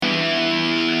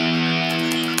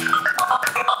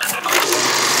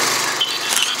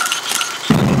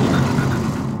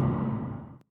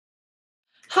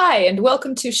Hi, and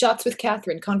welcome to Shots with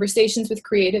Catherine, conversations with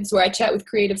creatives, where I chat with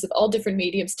creatives of all different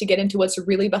mediums to get into what's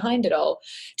really behind it all.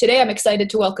 Today, I'm excited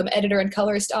to welcome editor and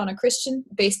colorist Anna Christian.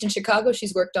 Based in Chicago,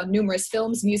 she's worked on numerous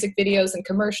films, music videos, and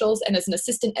commercials, and is an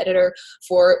assistant editor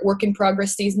for Work in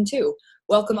Progress Season 2.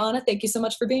 Welcome, Anna. Thank you so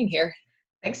much for being here.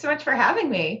 Thanks so much for having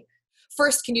me.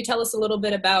 First, can you tell us a little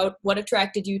bit about what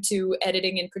attracted you to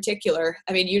editing in particular?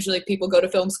 I mean, usually people go to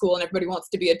film school and everybody wants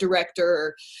to be a director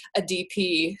or a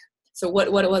DP. So what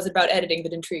it was about editing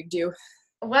that intrigued you?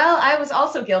 Well, I was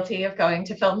also guilty of going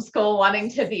to film school wanting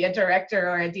to be a director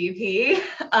or a DP.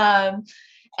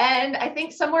 And I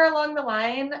think somewhere along the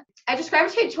line, I just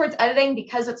gravitated towards editing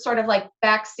because it's sort of like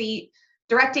backseat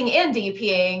directing and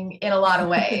DPing in a lot of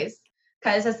ways.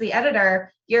 Because as the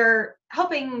editor, you're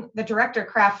helping the director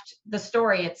craft the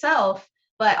story itself,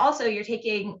 but also you're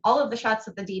taking all of the shots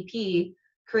that the DP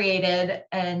created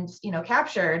and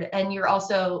captured, and you're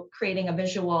also creating a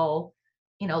visual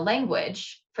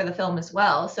language for the film as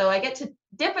well. So I get to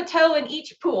dip a toe in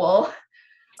each pool,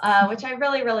 which I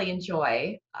really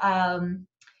enjoy. And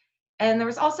there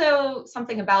was also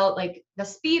something about like the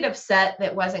speed of set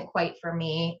that wasn't quite for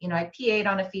me. I PA'd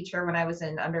on a feature when I was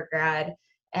in undergrad,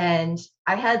 and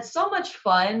I had so much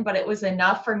fun, but it was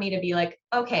enough for me to be like,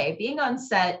 okay, being on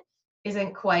set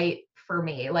isn't quite for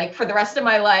me. Like for the rest of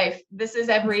my life, this is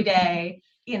every day,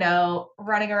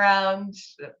 running around,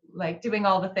 like doing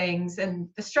all the things. And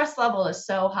the stress level is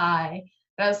so high.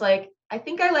 But I was like, I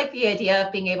think I like the idea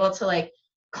of being able to like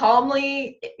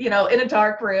calmly, in a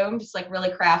dark room, just like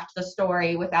really craft the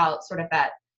story without sort of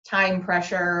that time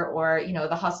pressure or,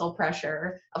 the hustle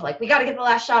pressure of like, we got to get the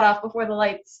last shot off before the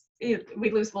lights,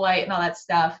 we lose the light and all that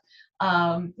stuff.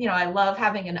 I love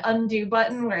having an undo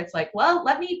button where it's like, well,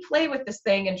 let me play with this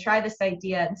thing and try this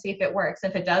idea and see if it works.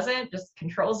 If it doesn't, just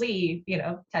Control Z,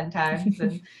 10 times.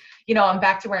 And, I'm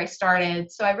back to where I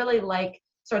started. So I really like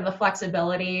sort of the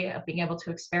flexibility of being able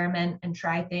to experiment and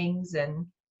try things. And,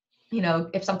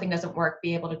 if something doesn't work,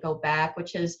 be able to go back,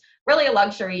 which is really a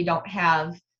luxury you don't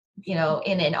have, in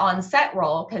an on-set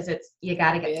role, because you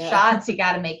got to get the shots, you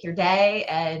got to make your day.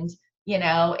 And,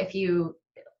 if you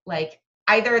like,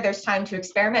 either there's time to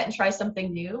experiment and try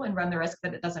something new and run the risk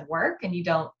that it doesn't work and you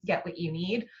don't get what you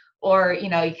need, or, you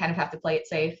kind of have to play it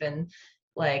safe and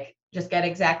like just get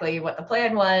exactly what the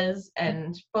plan was.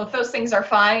 And both those things are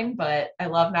fine, but I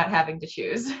love not having to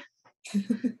choose.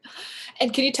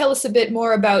 And can you tell us a bit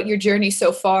more about your journey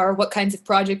so far? What kinds of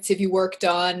projects have you worked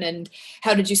on, and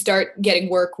how did you start getting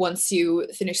work once you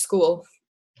finished school?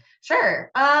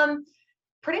 Sure.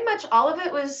 Pretty much all of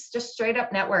it was just straight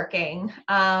up networking.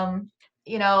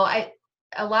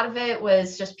 A lot of it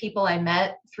was just people I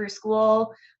met through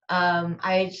school.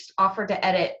 I just offered to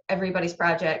edit everybody's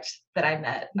project that I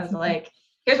met. I was like,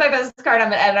 here's my business card.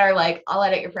 I'm an editor. Like, I'll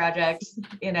edit your project,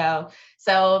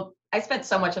 So I spent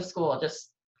so much of school just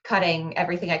cutting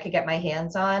everything I could get my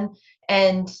hands on.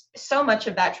 And so much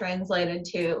of that translated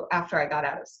to after I got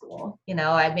out of school.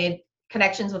 I made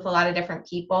connections with a lot of different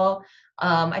people.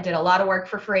 I did a lot of work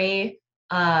for free,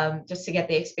 just to get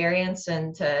the experience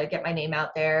and to get my name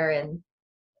out there and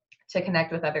to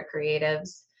connect with other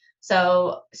creatives.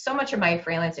 So much of my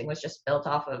freelancing was just built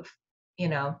off of,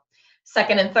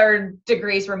 second and third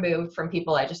degrees removed from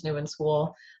people I just knew in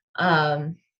school.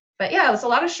 But yeah, it was a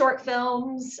lot of short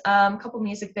films, a couple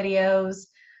music videos,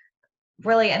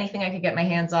 really anything I could get my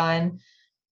hands on.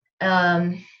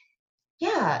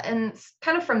 Yeah, and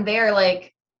kind of from there,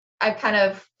 like, I've kind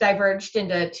of diverged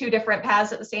into two different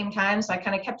paths at the same time. So I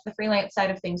kind of kept the freelance side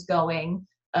of things going,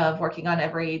 of working on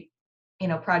every,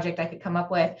 project I could come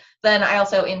up with. Then I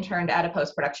also interned at a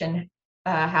post-production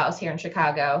house here in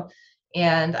Chicago,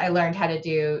 and I learned how to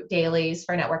do dailies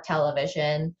for network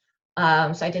television.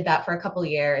 So I did that for a couple of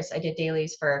years. I did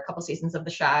dailies for a couple seasons of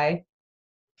The Chi.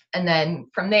 And then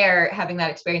from there, having that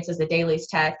experience as a dailies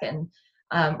tech and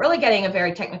really getting a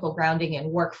very technical grounding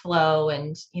in workflow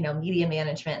and, media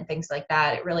management and things like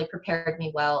that, it really prepared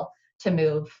me well to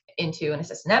move into an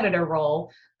assistant editor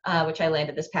role, which I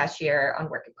landed this past year on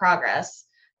Work in Progress.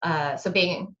 So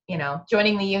being,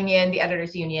 joining the union, the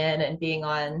editors union, and being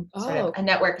on sort of a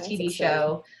network TV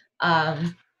show. So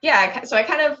I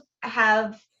kind of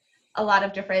have a lot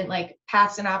of different like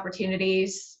paths and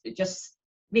opportunities just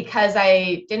because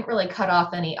I didn't really cut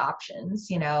off any options,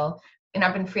 and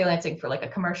I've been freelancing for like a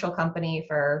commercial company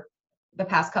for the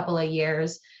past couple of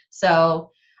years.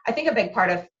 So I think a big part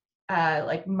of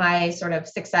like my sort of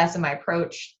success and my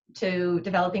approach to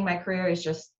developing my career is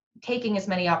just taking as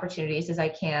many opportunities as I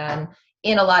can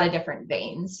in a lot of different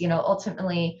veins.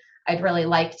 Ultimately, I'd really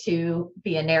like to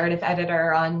be a narrative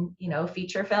editor on,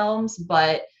 feature films,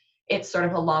 but it's sort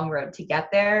of a long road to get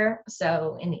there.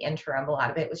 So in the interim, a lot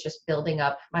of it was just building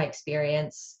up my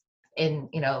experience in,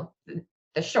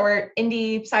 the short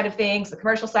indie side of things, the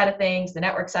commercial side of things, the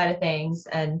network side of things,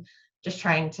 and just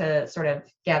trying to sort of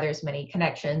gather as many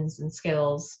connections and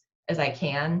skills as I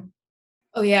can.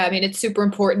 Oh yeah, I mean, it's super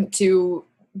important to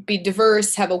be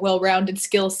diverse, have a well-rounded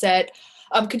skill set.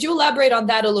 Could you elaborate on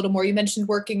that a little more? You mentioned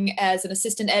working as an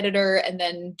assistant editor and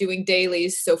then doing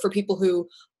dailies. So for people who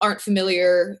aren't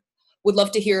familiar, would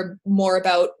love to hear more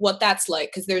about what that's like,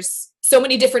 because there's so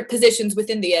many different positions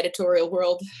within the editorial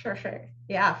world. Sure, sure.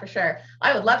 Yeah, for sure.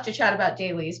 I would love to chat about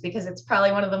dailies because it's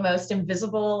probably one of the most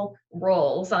invisible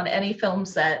roles on any film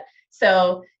set.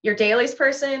 So your dailies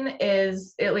person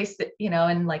is, at least,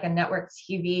 in like a network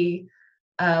TV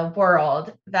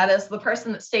world, that is the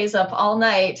person that stays up all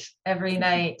night every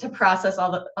night to process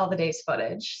all the day's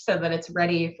footage so that it's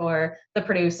ready for the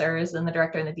producers and the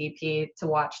director and the DP to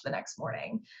watch the next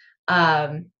morning.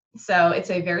 So it's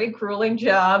a very grueling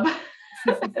job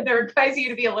that requires you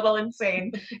to be a little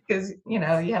insane because you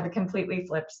have a completely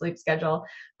flipped sleep schedule.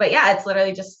 But yeah, it's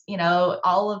literally just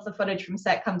all of the footage from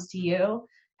set comes to you,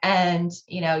 and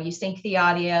you sync the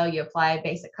audio, you apply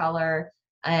basic color,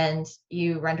 and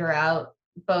you render out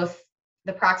both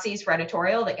the proxies for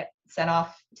editorial that get sent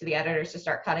off to the editors to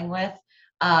start cutting with,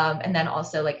 and then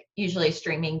also like usually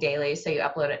streaming daily, so you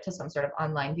upload it to some sort of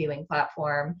online viewing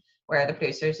platform where the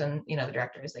producers and the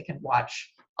directors, they can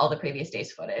watch all the previous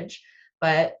day's footage.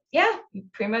 But yeah, you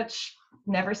pretty much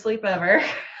never sleep ever.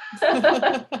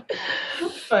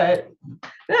 But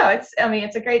no,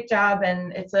 it's a great job,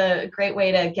 and it's a great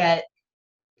way to get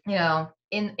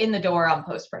in the door on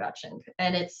post-production.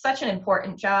 And it's such an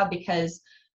important job because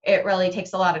it really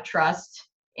takes a lot of trust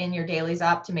in your dailies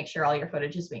op to make sure all your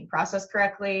footage is being processed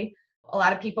correctly. A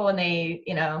lot of people, when they,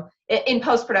 in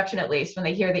post-production at least, when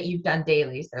they hear that you've done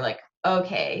dailies, they're like,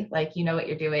 okay, like you know what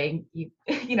you're doing, you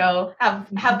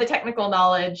have the technical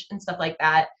knowledge and stuff like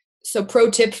that. So pro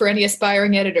tip for any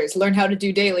aspiring editors, learn how to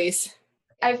do dailies.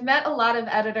 I've met a lot of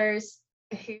editors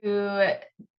who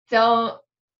don't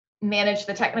manage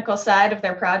the technical side of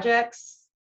their projects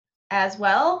as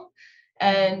well,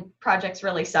 and projects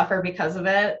really suffer because of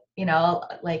it.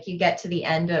 Like you get to the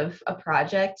end of a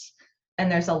project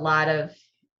and there's a lot of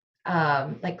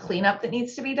like cleanup that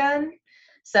needs to be done.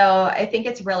 So I think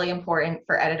it's really important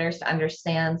for editors to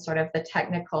understand sort of the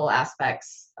technical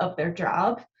aspects of their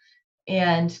job.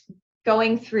 And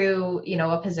going through,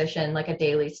 a position like a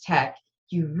dailies tech,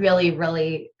 you really,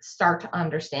 really start to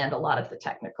understand a lot of the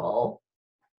technical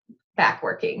back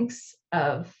workings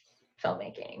of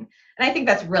filmmaking. And I think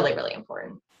that's really, really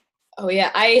important. Oh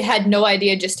yeah, I had no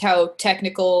idea just how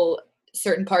technical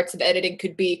certain parts of editing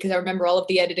could be, because I remember all of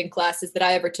the editing classes that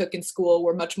I ever took in school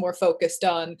were much more focused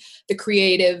on the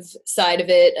creative side of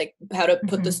it, like how to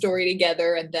put the story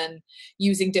together and then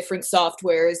using different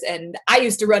softwares. And I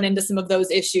used to run into some of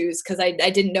those issues because I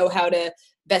didn't know how to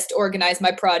best organize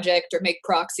my project or make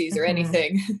proxies or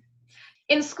anything.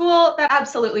 In school, that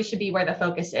absolutely should be where the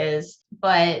focus is,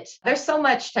 but there's so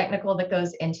much technical that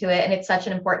goes into it, and it's such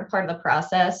an important part of the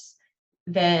process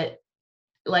that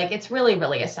like it's really,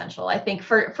 really essential, I think,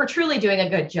 for truly doing a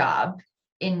good job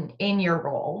in your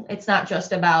role. It's not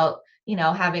just about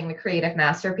having the creative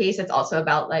masterpiece, it's also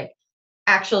about like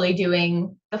actually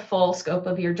doing the full scope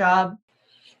of your job.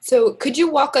 So could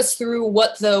you walk us through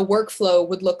what the workflow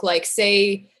would look like?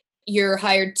 Say you're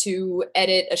hired to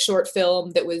edit a short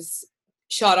film that was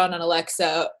shot on an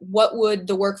Alexa. What would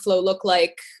the workflow look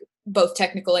like, both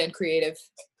technical and creative?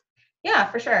 Yeah,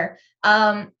 for sure.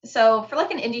 So for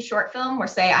like an indie short film where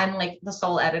say I'm like the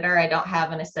sole editor, I don't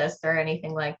have an assist or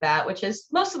anything like that, which is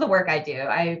most of the work I do.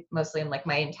 I mostly am like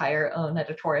my entire own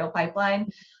editorial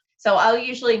pipeline. So I'll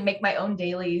usually make my own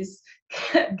dailies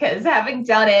because having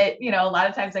done it, a lot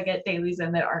of times I get dailies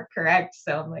in that aren't correct.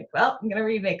 So I'm like, well, I'm going to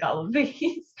remake all of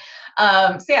these.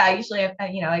 So yeah, I usually,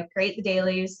 I create the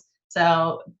dailies.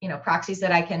 So, proxies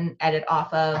that I can edit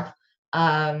off of.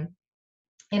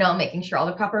 Making sure all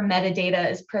the proper metadata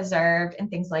is preserved and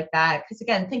things like that. Because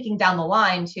again, thinking down the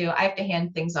line too, I have to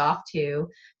hand things off to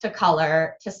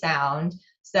color, to sound.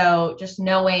 So just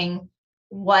knowing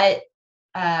what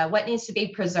needs to be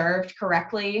preserved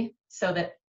correctly so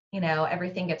that,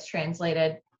 everything gets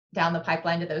translated down the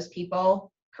pipeline to those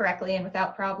people correctly and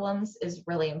without problems is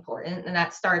really important. And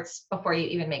that starts before you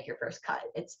even make your first cut.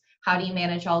 It's how do you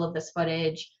manage all of this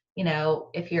footage?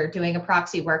 If you're doing a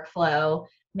proxy workflow,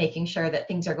 making sure that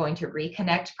things are going to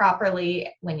reconnect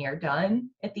properly when you're done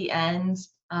at the end,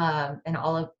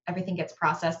 and everything gets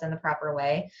processed in the proper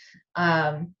way.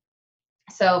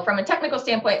 So from a technical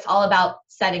standpoint, it's all about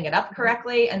setting it up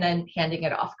correctly and then handing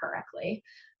it off correctly.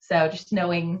 So just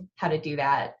knowing how to do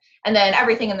that. And then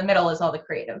everything in the middle is all the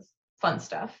creative fun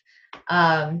stuff.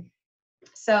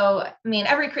 So, I mean,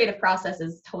 every creative process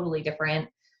is totally different.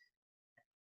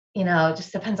 It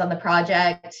just depends on the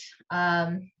project.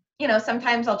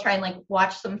 Sometimes I'll try and like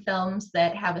watch some films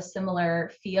that have a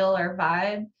similar feel or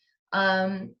vibe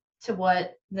to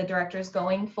what the director is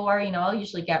going for. I'll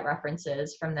usually get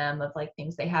references from them of like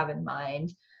things they have in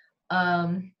mind.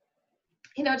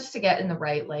 Just to get in the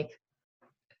right like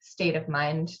state of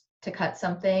mind to cut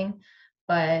something.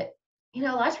 But a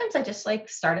lot of times I just like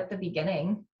start at the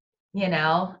beginning.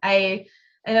 I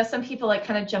know some people like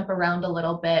kind of jump around a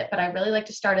little bit, but I really like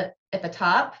to start at the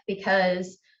top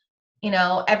because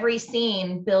every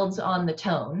scene builds on the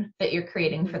tone that you're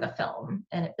creating for the film,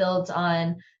 and it builds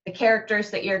on the characters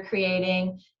that you're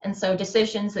creating. And so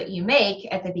decisions that you make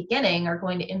at the beginning are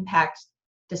going to impact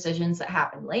decisions that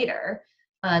happen later.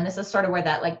 And this is sort of where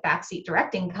that like backseat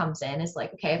directing comes in, is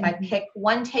like, okay, if I pick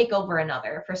one take over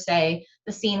another for, say,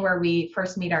 the scene where we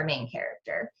first meet our main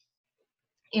character,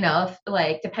 if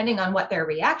like, depending on what their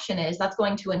reaction is, that's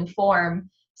going to inform,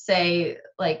 say,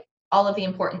 like all of the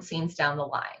important scenes down the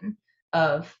line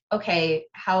of, okay,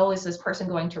 how is this person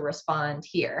going to respond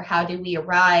here? How do we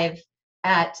arrive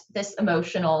at this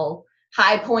emotional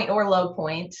high point or low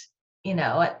point,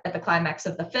 at the climax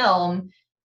of the film?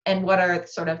 And what are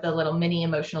sort of the little mini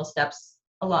emotional steps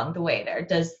along the way there?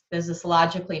 Does this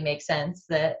logically make sense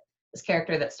that this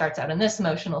character that starts out in this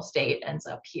emotional state ends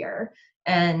up here?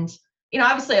 And,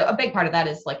 obviously a big part of that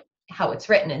is like how it's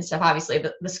written and stuff. Obviously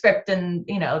the script and,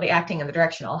 the acting and the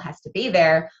direction all has to be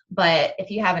there. But if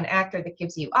you have an actor that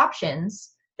gives you options,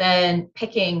 then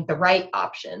picking the right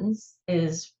options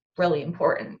is really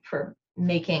important for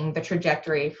making the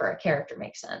trajectory for a character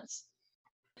make sense.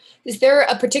 Is there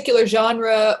a particular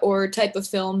genre or type of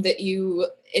film that you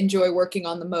enjoy working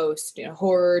on the most?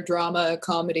 Horror, drama,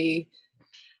 comedy?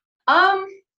 I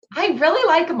really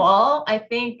like them all. I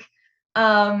think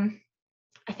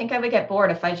I would get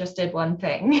bored if I just did one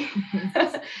thing.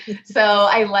 So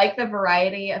I like the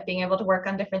variety of being able to work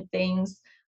on different things.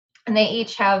 And they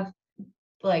each have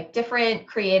like different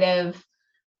creative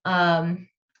kind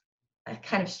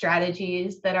of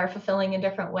strategies that are fulfilling in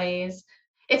different ways.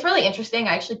 It's really interesting.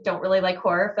 I actually don't really like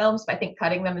horror films, but I think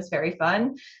cutting them is very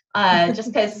fun.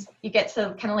 Just because you get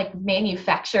to kind of like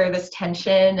manufacture this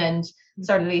tension and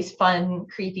sort of these fun,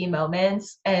 creepy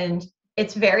moments. And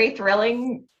it's very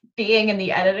thrilling being in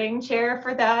the editing chair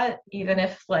for that, even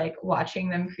if like watching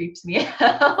them creeps me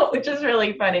out, which is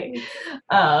really funny.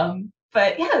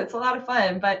 But yeah, it's a lot of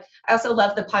fun. But I also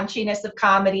love the punchiness of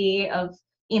comedy, of,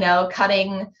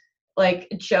 cutting like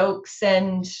jokes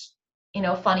and,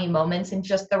 funny moments in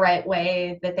just the right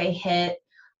way that they hit.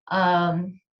 I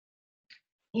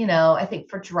think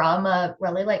for drama,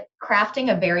 really like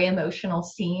crafting a very emotional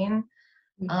scene,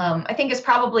 I think is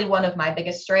probably one of my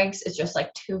biggest strengths, is just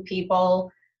like two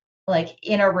people like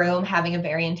in a room having a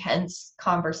very intense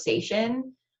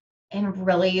conversation, and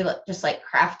really just like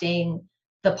crafting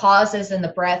the pauses and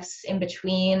the breaths in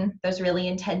between those really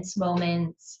intense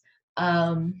moments.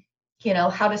 How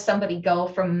does somebody go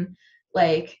from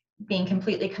like being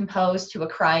completely composed to a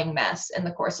crying mess in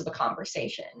the course of a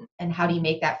conversation? And how do you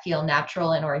make that feel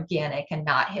natural and organic and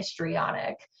not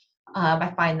histrionic?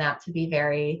 I find that to be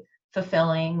very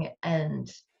fulfilling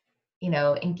and,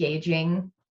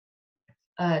 engaging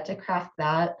to craft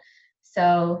that.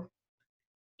 So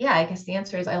yeah, I guess the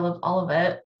answer is I love all of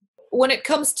it. When it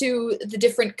comes to the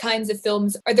different kinds of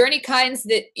films, are there any kinds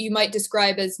that you might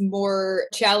describe as more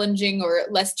challenging or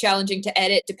less challenging to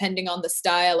edit depending on the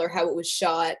style or how it was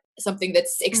shot? Something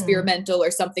that's experimental or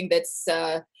something that's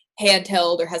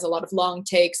handheld or has a lot of long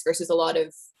takes versus a lot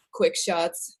of quick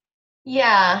shots?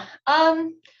 Yeah.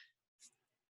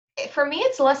 For me,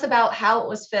 it's less about how it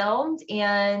was filmed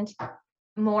and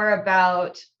more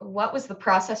about what was the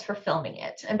process for filming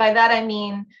it. And by that, I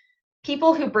mean,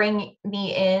 people who bring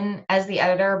me in as the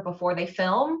editor before they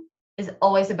film is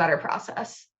always a better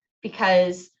process,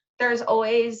 because there's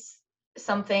always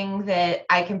something that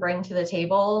I can bring to the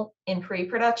table in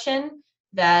pre-production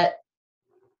that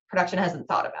production hasn't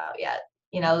thought about yet.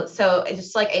 So it's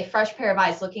just like a fresh pair of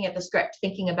eyes looking at the script,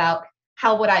 thinking about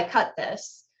how would I cut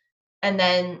this? And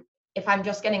then if I'm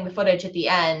just getting the footage at the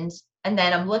end, and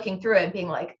then I'm looking through it and being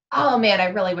like, oh man, I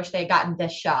really wish they had gotten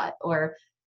this shot, or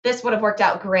this would have worked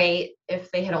out great if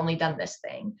they had only done this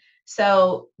thing.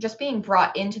 So just being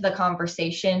brought into the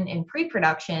conversation in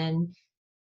pre-production,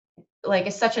 like,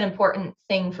 is such an important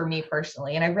thing for me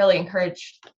personally. And I really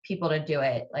encourage people to do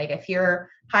it. Like, if you're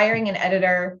hiring an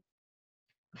editor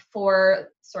for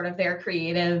sort of their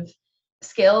creative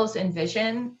skills and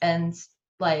vision, and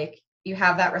like you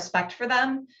have that respect for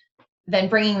them, then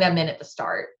bringing them in at the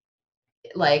start,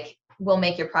 like, will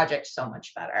make your project so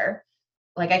much better.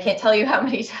 Like, I can't tell you how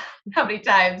many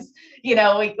times,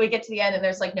 we get to the end and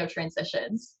there's like no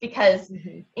transitions, because,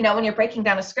 when you're breaking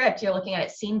down a script, you're looking at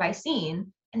it scene by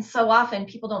scene. And so often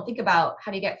people don't think about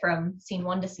how do you get from scene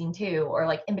 1 to scene 2, or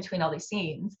like in between all these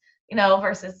scenes,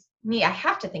 versus me, I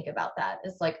have to think about that.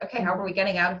 It's like, okay, how are we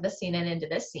getting out of this scene and into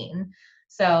this scene?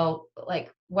 So like,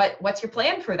 what's your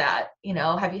plan for that?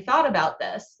 Have you thought about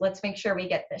this? Let's make sure we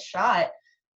get this shot.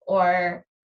 Or,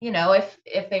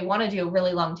 if they want to do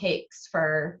really long takes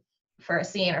for a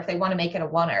scene, or if they want to make it a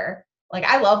oneer, like,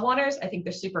 I love oneers, I think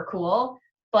they're super cool,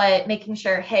 but making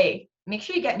sure, hey, make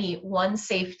sure you get me one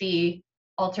safety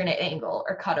alternate angle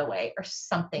or cutaway or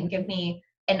something. Give me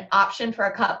an option for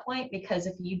a cut point, because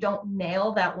if you don't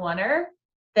nail that oneer,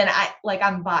 then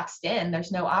I'm boxed in.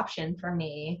 There's no option for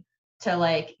me to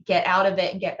like get out of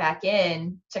it and get back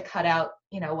in to cut out,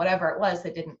 whatever it was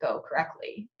that didn't go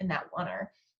correctly in that oneer.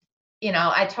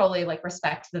 I totally like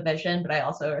respect the vision, but I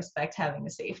also respect having the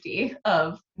safety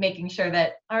of making sure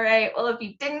that, all right, well, if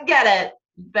you didn't get it,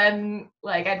 then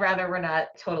like, I'd rather we're not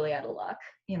totally out of luck,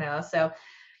 so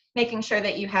making sure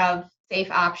that you have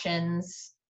safe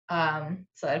options, so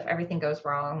that if everything goes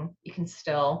wrong, you can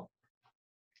still,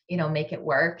 make it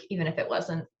work, even if it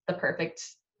wasn't the perfect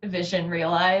vision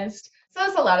realized. So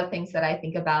there's a lot of things that I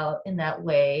think about in that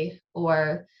way.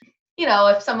 Or,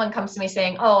 if someone comes to me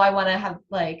saying, oh, I want to have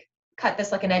like cut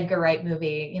this like an Edgar Wright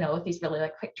movie, with these really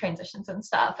like quick transitions and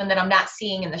stuff, and then I'm not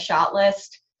seeing in the shot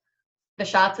list the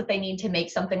shots that they need to make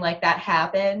something like that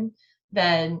happen,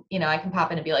 then, I can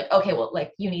pop in and be like, okay, well,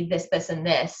 like, you need this, this, and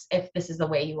this, if this is the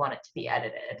way you want it to be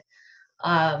edited.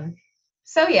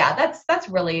 So yeah, that's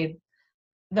really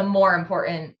the more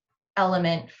important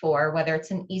element for whether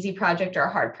it's an easy project or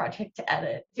a hard project to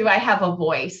edit. Do I have a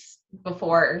voice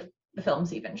before the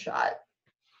film's even shot?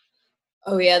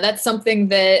 Oh yeah, that's something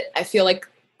that I feel like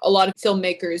a lot of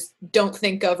filmmakers don't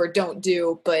think of or don't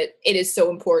do, but it is so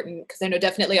important, because I know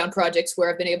definitely on projects where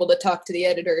I've been able to talk to the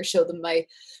editor, show them my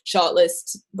shot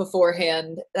list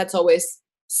beforehand, that's always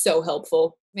so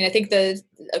helpful. I mean, I think the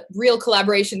real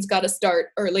collaboration's got to start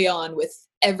early on with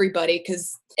everybody,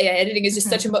 because editing is just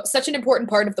such an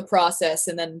important part of the process.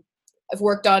 And then I've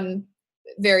worked on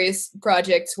various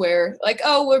projects where like,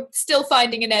 oh, we're still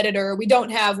finding an editor, we don't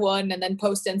have one, and then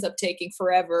post ends up taking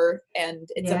forever and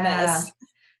it's a mess.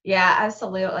 Yeah,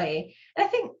 absolutely. And I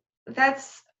think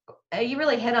that's, you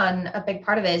really hit on a big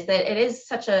part of it, is that it is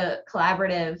such a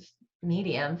collaborative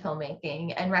medium,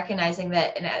 filmmaking, and recognizing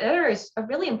that an editor is a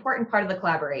really important part of the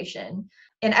collaboration.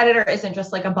 An editor isn't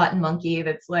just like a button monkey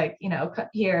that's like, cut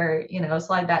here,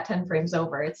 slide that 10 frames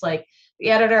over. It's like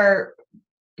the editor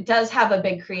does have a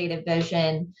big creative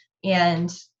vision,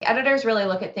 and editors really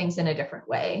look at things in a different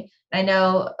way. I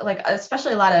know, like,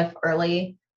 especially a lot of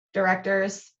early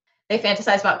directors, they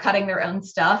fantasize about cutting their own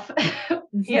stuff, and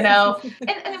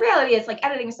the reality is, like,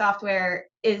 editing software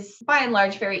is by and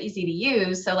large very easy to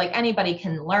use. So like, anybody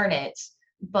can learn it,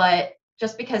 but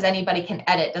just because anybody can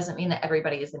edit doesn't mean that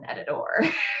everybody is an editor.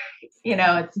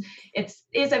 It's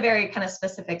a very kind of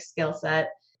specific skill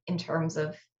set in terms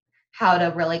of how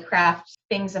to really craft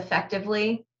things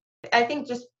effectively. I think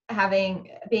just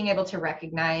being able to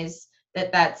recognize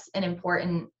that that's an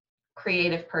important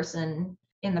creative person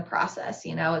in the process.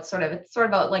 It's sort of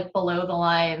a like below the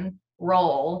line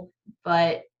role,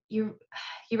 but you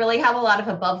really have a lot of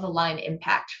above the line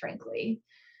impact, frankly.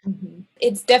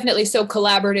 It's definitely so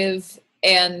collaborative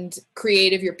and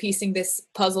creative. You're piecing this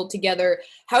puzzle together.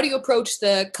 How do you approach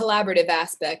the collaborative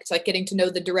aspect, like getting to know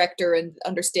the director and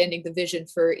understanding the vision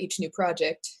for each new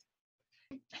project?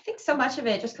 I think so much of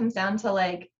it just comes down to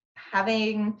like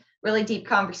having really deep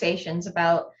conversations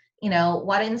about,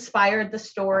 what inspired the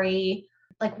story,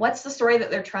 like what's the story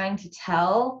that they're trying to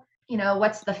tell,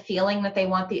 what's the feeling that they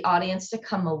want the audience to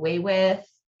come away with.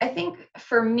 I think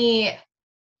for me,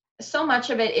 so much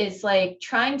of it is like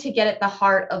trying to get at the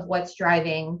heart of what's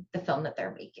driving the film that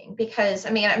they're making. Because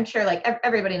I mean, I'm sure like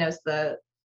everybody knows the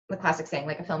classic saying,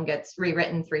 like a film gets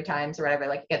rewritten 3 times or whatever.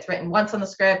 Like, it gets written once on the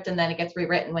script, and then it gets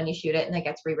rewritten when you shoot it, and it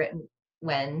gets rewritten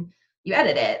when you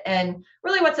edit it. And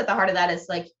really what's at the heart of that is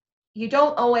like, you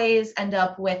don't always end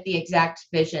up with the exact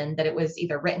vision that it was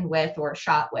either written with or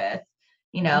shot with.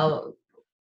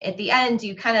 At the end,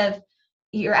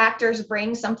 your actors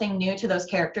bring something new to those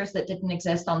characters that didn't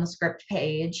exist on the script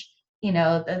page.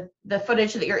 The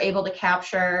footage that you're able to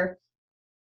capture,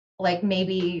 like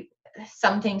maybe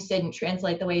some things didn't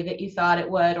translate the way that you thought it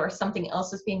would, or something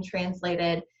else is being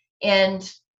translated. And,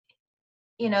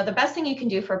 the best thing you can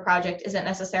do for a project isn't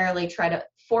necessarily try to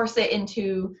force it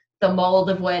into the mold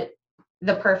of what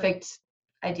the perfect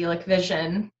idyllic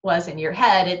vision was in your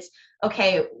head. It's,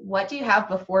 okay, what do you have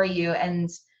before you? And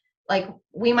like,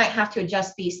 we might have to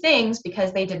adjust these things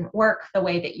because they didn't work the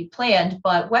way that you planned,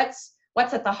 but what's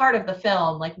at the heart of the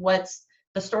film? Like, what's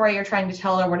the story you're trying to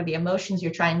tell, or what are the emotions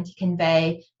you're trying to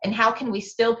convey? And how can we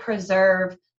still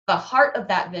preserve the heart of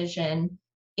that vision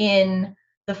in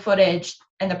the footage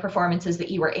and the performances that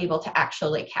you were able to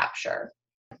actually capture?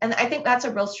 And I think that's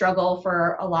a real struggle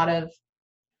for a lot of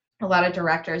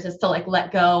directors, is to like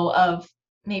let go of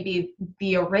maybe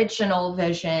the original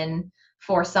vision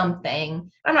for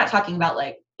something. I'm not talking about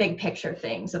like big picture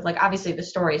things of like, obviously the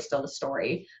story is still the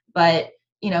story, but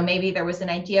maybe there was an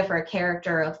idea for a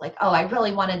character of like, oh, I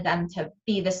really wanted them to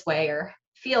be this way or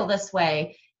feel this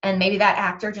way. And maybe that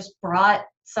actor just brought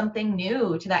something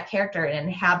new to that character and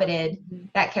inhabited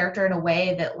that character in a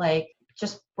way that like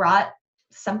just brought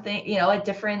something, a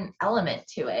different element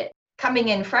to it. Coming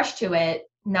in fresh to it,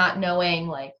 not knowing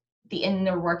like the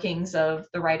inner workings of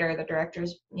the writer, the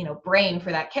director's, brain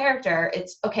for that character.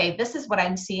 It's, okay, this is what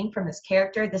I'm seeing from this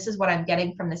character. This is what I'm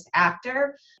getting from this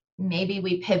actor. Maybe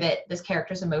we pivot this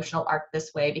character's emotional arc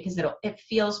this way because it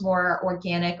feels more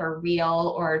organic or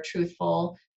real or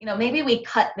truthful. Maybe we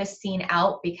cut this scene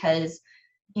out because,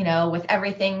 with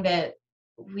everything that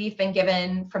we've been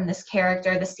given from this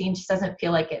character, the scene just doesn't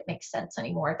feel like it makes sense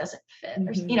anymore. It doesn't fit,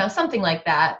 or, something like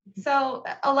that. So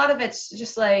a lot of it's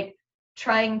just like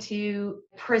trying to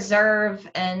preserve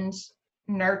and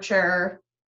nurture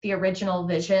the original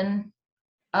vision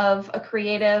of a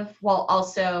creative while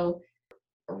also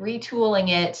retooling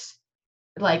it,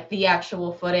 like the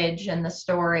actual footage and the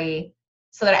story,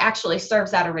 so that it actually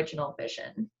serves that original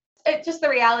vision. The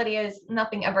reality is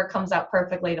nothing ever comes out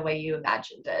perfectly the way you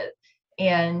imagined it.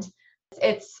 And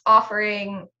it's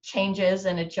offering changes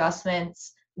and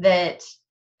adjustments that,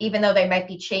 even though they might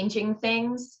be changing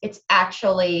things, it's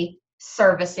actually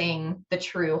servicing the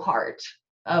true heart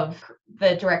of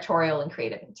the directorial and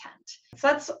creative intent. So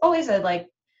that's always a like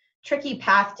tricky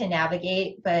path to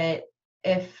navigate, but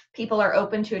if people are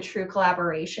open to a true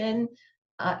collaboration,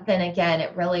 then again,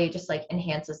 it really just like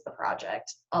enhances the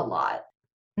project a lot.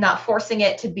 Not forcing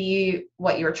it to be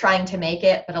what you're trying to make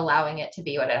it, but allowing it to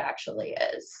be what it actually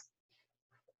is.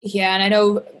 Yeah, and I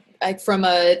know like from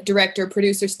a director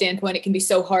producer standpoint, it can be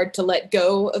so hard to let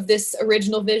go of this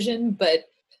original vision, but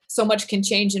so much can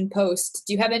change in post.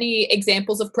 Do you have any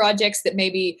examples of projects that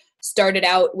maybe started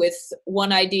out with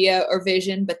one idea or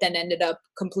vision, but then ended up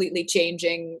completely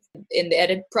changing in the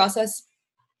edit process?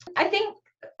 I think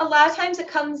a lot of times it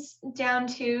comes down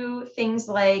to things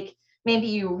like maybe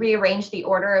you rearrange the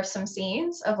order of some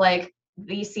scenes, of like,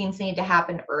 these scenes need to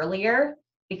happen earlier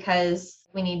because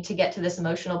we need to get to this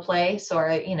emotional place,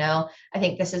 or, I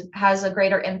think this has a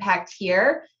greater impact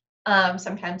here.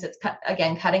 Sometimes it's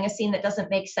cutting a scene that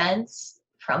doesn't make sense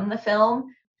from the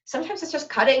film. Sometimes it's just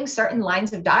cutting certain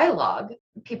lines of dialogue.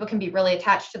 People can be really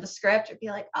attached to the script or be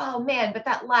like, oh man, but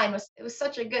that line was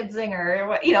such a good zinger, or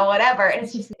whatever. And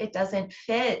it's just, it doesn't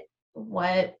fit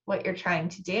what you're trying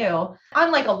to do.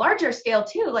 On like a larger scale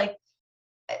too, like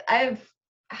I've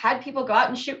had people go out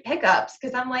and shoot pickups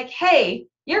because I'm like, hey,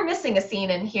 you're missing a scene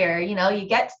in here. You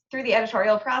get through the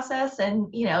editorial process and,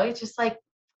 it's just like,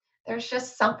 there's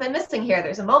just something missing here.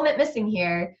 There's a moment missing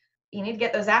here. You need to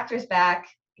get those actors back.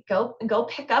 Go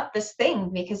pick up this thing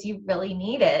because you really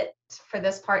need it for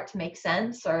this part to make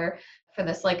sense, or for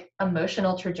this like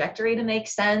emotional trajectory to make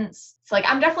sense. It's like,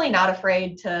 I'm definitely not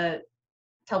afraid to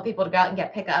tell people to go out and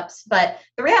get pickups. But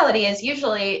the reality is,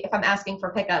 usually if I'm asking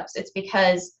for pickups, it's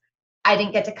because I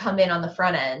didn't get to come in on the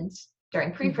front end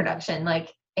during pre-production,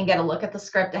 like, and get a look at the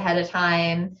script ahead of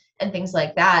time and things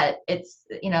like that. It's,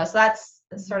 so that's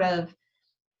sort of,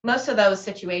 most of those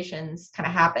situations kind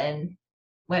of happen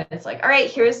when it's like, all right,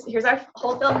 here's our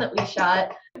whole film that we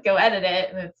shot, go edit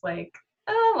it. And it's like,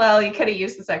 oh, well, you could have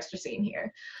used this extra scene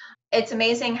here. It's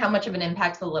amazing how much of an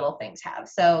impact the little things have.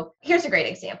 So here's a great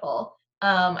example.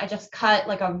 I just cut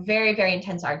like a very, very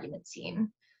intense argument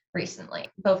scene recently.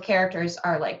 Both characters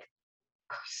are like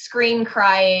scream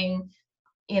crying,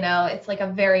 it's like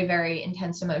a very, very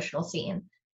intense emotional scene.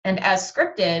 And as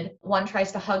scripted, one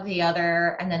tries to hug the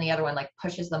other and then the other one like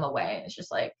pushes them away. And it's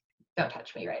just like, don't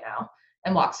touch me right now,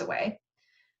 and walks away.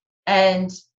 And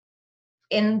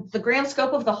in the grand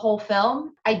scope of the whole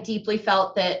film, I deeply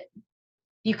felt that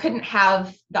you couldn't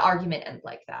have the argument end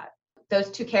like that. Those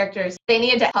two characters, they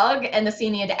needed to hug, and the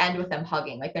scene needed to end with them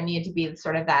hugging. Like, there needed to be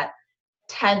sort of that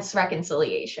tense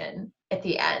reconciliation at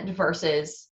the end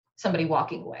versus somebody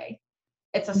walking away.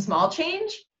 It's a small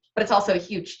change, but it's also a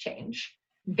huge change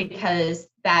because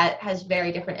that has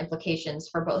very different implications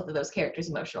for both of those characters'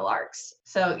 emotional arcs.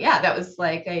 So yeah, that was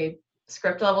like a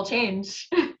script level change,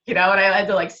 and I had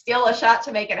to like steal a shot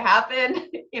to make it happen,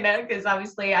 because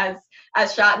obviously as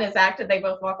shot and as acted, they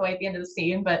both walk away at the end of the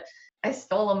scene. But I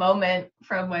stole a moment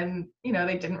from when,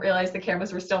 they didn't realize the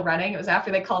cameras were still running. It was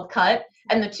after they called cut,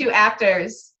 and the two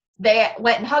actors, they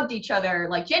went and hugged each other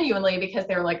like genuinely, because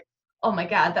they were like, oh my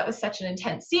God, that was such an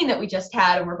intense scene that we just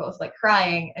had. And we're both like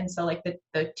crying. And so like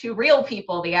the two real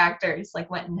people, the actors,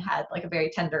 like went and had like a very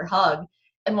tender hug.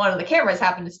 And one of the cameras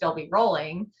happened to still be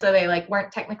rolling. So they like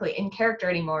weren't technically in character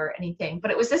anymore or anything. But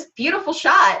it was this beautiful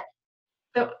shot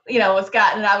that, was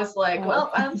gotten. And I was like, well,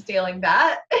 I'm stealing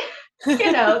that,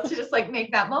 to just like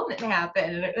make that moment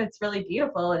happen. And it's really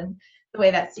beautiful. And the way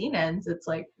that scene ends, it's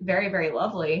like very, very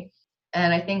lovely.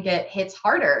 And I think it hits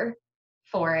harder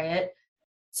for it.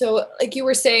 So like you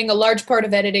were saying, a large part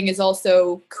of editing is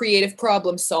also creative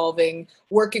problem solving,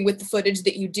 working with the footage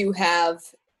that you do have,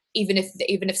 even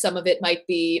if some of it might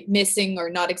be missing or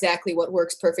not exactly what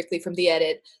works perfectly from the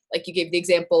edit. Like you gave the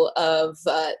example of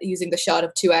using the shot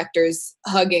of two actors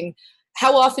hugging.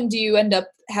 How often do you end up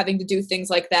having to do things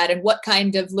like that? And what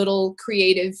kind of little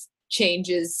creative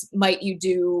changes might you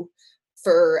do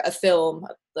for a film?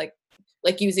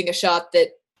 Like using a shot that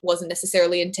wasn't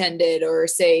necessarily intended, or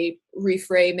say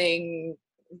reframing,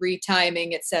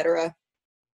 retiming, etc.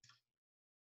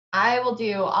 I will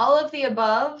do all of the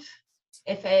above.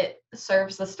 If it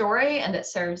serves the story and it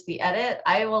serves the edit,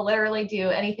 I will literally do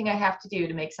anything I have to do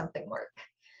to make something work.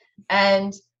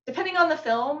 And depending on the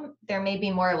film, there may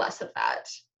be more or less of that.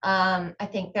 I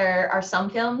think there are some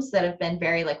films that have been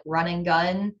very like run and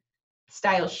gun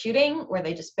style shooting, where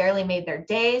they just barely made their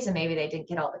days and maybe they didn't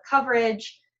get all the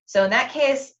coverage. So in that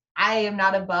case, I am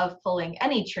not above pulling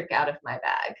any trick out of my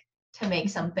bag to make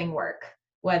something work.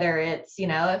 Whether it's,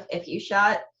 if you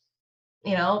shot,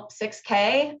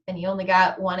 6K and you only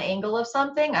got one angle of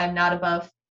something, I'm not above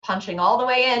punching all the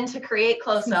way in to create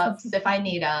close-ups if I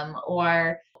need them.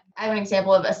 Or I have an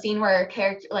example of a scene where a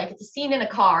character, like it's a scene in a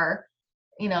car,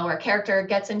 where a character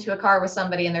gets into a car with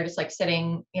somebody and they're just like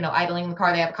sitting, idling in the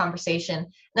car, they have a conversation. And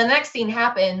then the next scene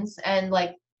happens and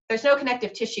like there's no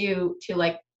connective tissue to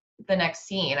like the next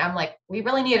scene. I'm like, we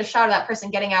really need a shot of that person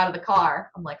getting out of the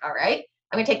car. I'm like, all right,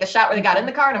 I'm gonna take the shot where they got in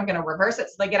the car and I'm gonna reverse it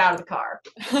so they get out of the car.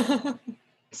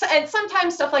 So, and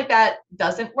sometimes stuff like that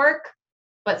doesn't work,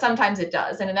 but sometimes it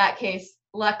does. And in that case,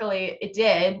 luckily it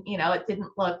did. It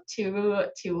didn't look too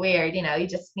weird. You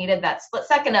just needed that split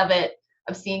second of it,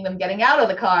 of seeing them getting out of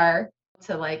the car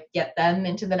to like get them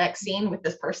into the next scene with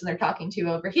this person they're talking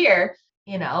to over here,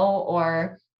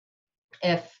 or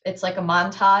if it's like a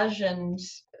montage and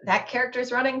that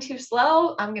character's running too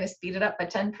slow, I'm going to speed it up by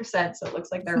 10% so it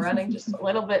looks like they're running just a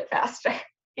little bit faster.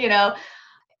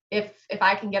 If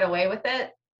I can get away with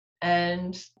it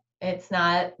and it's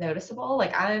not noticeable,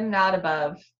 like I'm not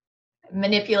above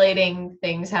manipulating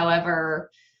things however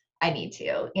I need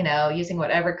to, using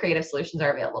whatever creative solutions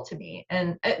are available to me.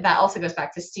 And that also goes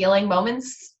back to stealing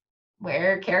moments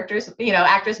where characters,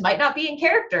 actors might not be in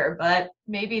character, but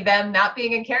maybe them not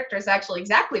being in character is actually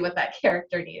exactly what that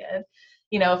character needed,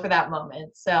 for that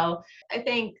moment. So I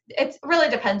think it really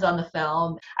depends on the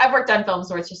film. I've worked on films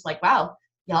where it's just like, wow,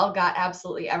 y'all got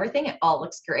absolutely everything. It all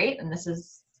looks great. And this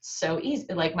is so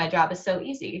easy. Like my job is so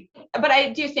easy. But I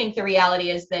do think the reality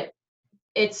is that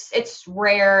it's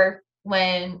rare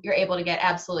when you're able to get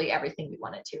absolutely everything you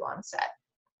wanted to on set,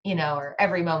 or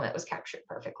every moment was captured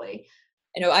perfectly.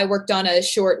 I worked on a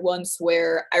short once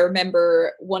where I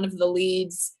remember one of the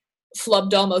leads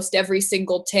flubbed almost every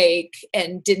single take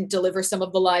and didn't deliver some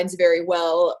of the lines very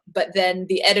well, but then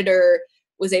the editor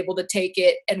was able to take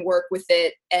it and work with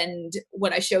it. And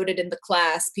when I showed it in the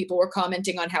class, people were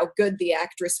commenting on how good the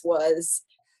actress was.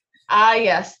 Ah,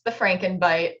 yes, the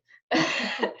Frankenbite.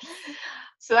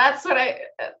 So that's what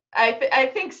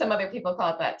I think some other people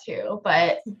call it that too,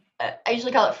 but I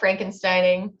usually call it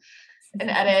Frankensteining an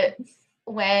edit.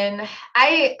 When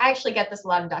I actually get this a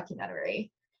lot in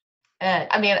documentary. And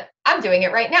I mean, I'm doing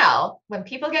it right now. When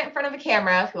people get in front of a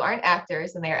camera who aren't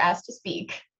actors and they are asked to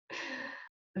speak,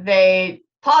 they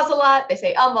pause a lot, they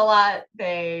say a lot,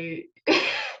 they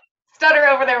stutter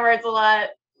over their words a lot.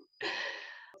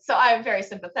 So I'm very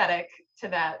sympathetic to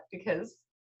that because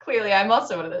clearly I'm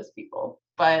also one of those people.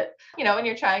 But, when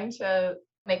you're trying to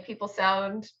make people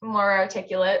sound more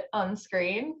articulate on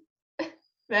screen,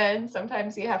 then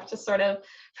sometimes you have to sort of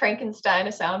Frankenstein a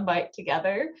soundbite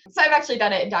together. So I've actually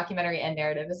done it in documentary and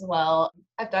narrative as well.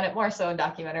 I've done it more so in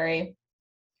documentary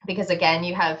because, again,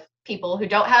 you have people who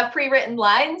don't have pre-written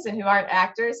lines and who aren't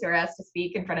actors who are asked to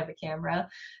speak in front of a camera.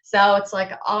 So it's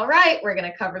like, all right, we're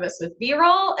going to cover this with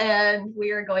B-roll and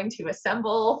we are going to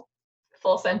assemble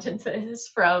full sentences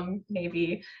from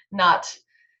maybe not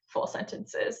full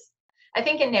sentences. I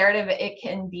think in narrative, it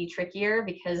can be trickier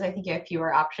because I think you have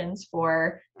fewer options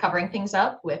for covering things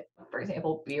up with, for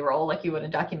example, B-roll, like you would in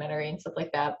a documentary and stuff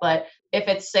like that. But if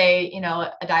it's, say,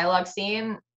 a dialogue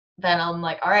scene, then I'm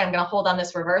like, all right, I'm going to hold on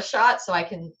this reverse shot so I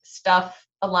can stuff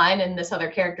a line in this other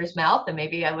character's mouth. And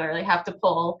maybe I literally have to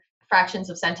pull fractions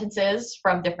of sentences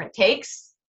from different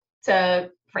takes to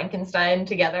Frankenstein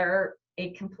together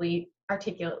a complete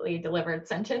articulately delivered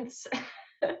sentence.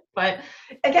 But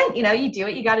again, you do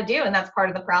what you got to do, and that's part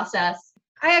of the process.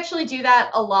 I actually do that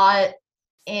a lot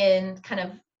in kind of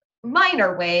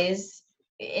minor ways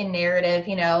in narrative,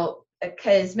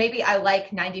 because maybe I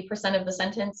like 90% of the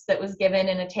sentence that was given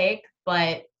in a take,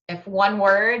 but if one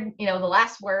word, the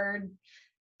last word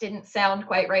didn't sound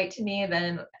quite right to me,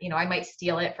 then, I might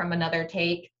steal it from another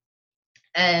take.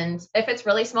 And if it's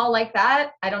really small like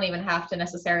that, I don't even have to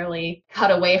necessarily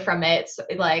cut away from it. So,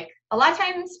 like, a lot of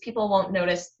times people won't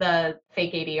notice the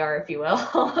fake ADR, if you will,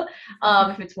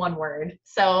 if it's one word.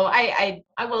 So I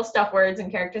will stuff words in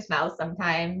characters' mouths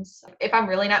sometimes. If I'm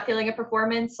really not feeling a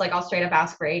performance, like I'll straight up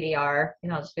ask for ADR.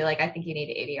 I'll just be like, I think you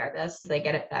need to ADR this so they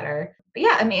get it better. But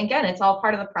yeah, I mean, again, it's all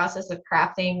part of the process of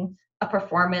crafting a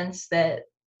performance that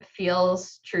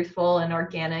feels truthful and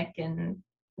organic and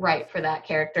right for that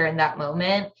character in that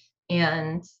moment.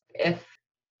 And if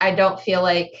I don't feel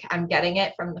like I'm getting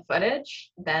it from the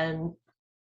footage, then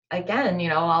again,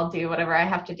 I'll do whatever I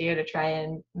have to do to try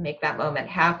and make that moment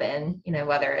happen,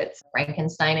 whether it's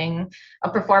Frankensteining a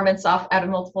performance out of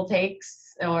multiple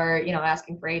takes or,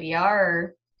 asking for ADR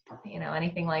or,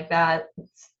 anything like that.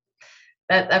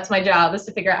 That's my job, is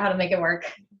to figure out how to make it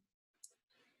work.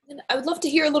 And I would love to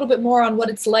hear a little bit more on what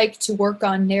it's like to work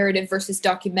on narrative versus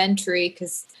documentary,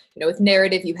 because with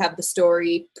narrative, you have the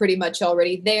story pretty much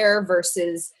already there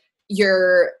versus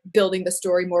you're building the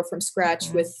story more from scratch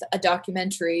with a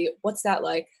documentary. What's that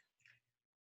like?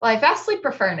 Well, I vastly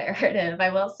prefer narrative,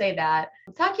 I will say that.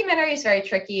 Documentary is very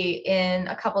tricky in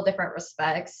a couple different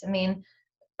respects. I mean,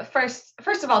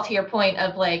 first of all, to your point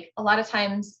of like, a lot of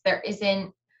times there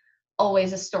isn't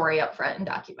always a story up front in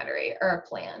documentary or a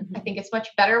plan. I think it's much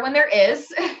better when there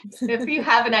is, if you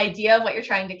have an idea of what you're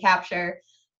trying to capture.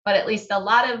 But at least a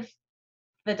lot of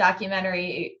the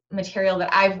documentary material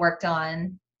that I've worked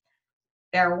on,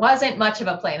 there wasn't much of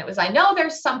a plan. It was, I know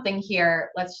there's something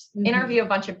here. Let's interview a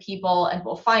bunch of people and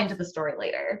we'll find the story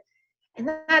later. And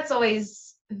that's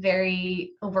always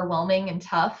very overwhelming and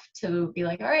tough to be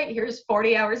like, all right, here's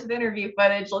 40 hours of interview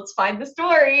footage. Let's find the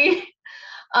story.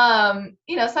 So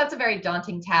that's a very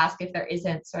daunting task if there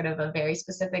isn't sort of a very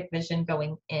specific vision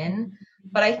going in.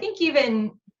 But I think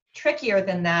even trickier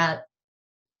than that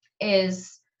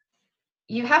is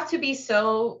you have to be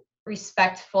so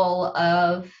respectful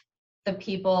of the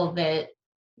people that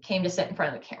came to sit in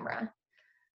front of the camera.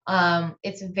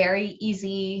 It's very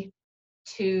easy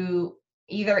to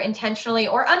either intentionally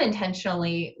or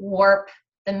unintentionally warp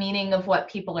the meaning of what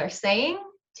people are saying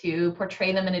to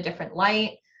portray them in a different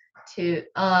light.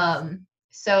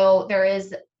 So there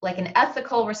is like an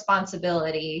ethical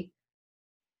responsibility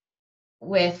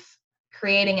with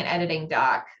creating an editing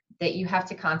doc that you have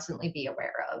to constantly be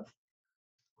aware of.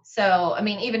 So, I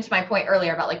mean, even to my point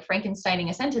earlier about like Frankensteining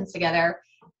a sentence together,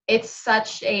 it's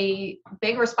such a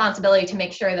big responsibility to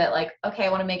make sure that like, okay, I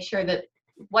want to make sure that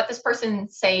what this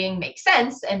person's saying makes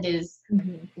sense and is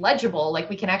legible. Like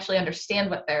we can actually understand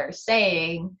what they're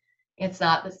saying. It's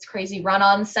not this crazy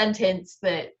run-on sentence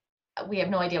that we have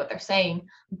no idea what they're saying.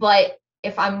 But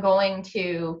if I'm going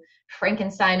to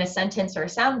Frankenstein a sentence or a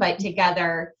soundbite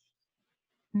together,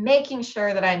 making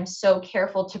sure that I'm so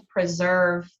careful to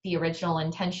preserve the original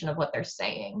intention of what they're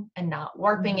saying and not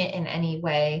warping it in any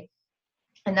way.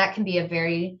 And that can be a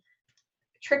very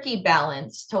tricky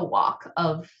balance to walk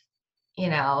of,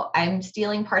 I'm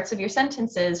stealing parts of your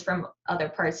sentences from other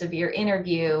parts of your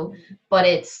interview, but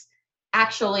it's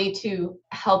actually to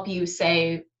help you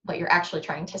say what you're actually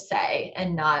trying to say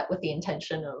and not with the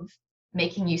intention of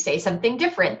making you say something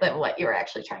different than what you're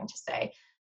actually trying to say.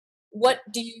 What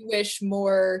do you wish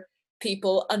more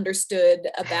people understood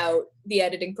about the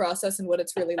editing process and what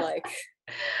it's really like?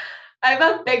 I have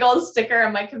a big old sticker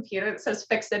on my computer that says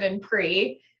 "Fix it in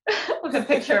pre" with a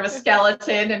picture of a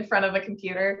skeleton in front of a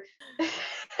computer.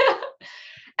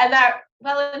 And that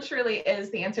well and truly is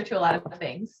the answer to a lot of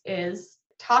things, is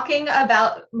talking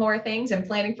about more things and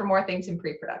planning for more things in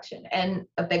pre-production. And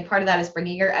a big part of that is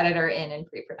bringing your editor in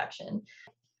pre-production.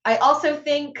 I also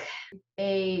think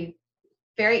a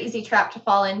very easy trap to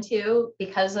fall into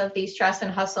because of the stress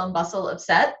and hustle and bustle of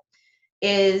set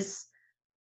is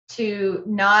to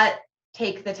not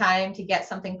take the time to get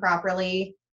something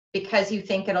properly because you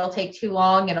think it'll take too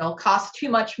long, it'll cost too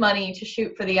much money to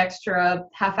shoot for the extra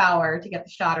half hour to get the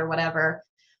shot or whatever,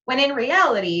 when in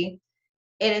reality,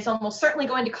 it is almost certainly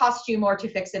going to cost you more to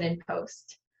fix it in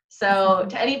post. So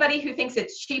to anybody who thinks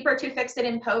it's cheaper to fix it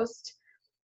in post,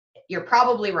 you're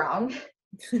probably wrong.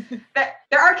 But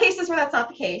there are cases where that's not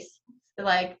the case.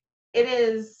 Like, it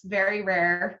is very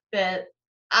rare that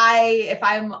if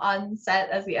I'm on set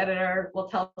as the editor, will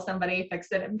tell somebody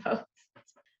fix it in post.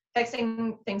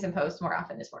 Fixing things in post more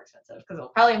often is more expensive because it'll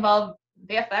probably involve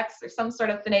VFX or some sort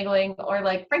of finagling, or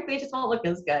like, frankly, it just won't look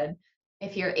as good.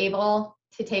 If you're able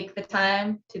to take the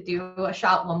time to do a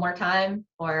shot one more time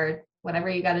or whatever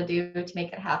you got to do to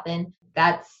make it happen,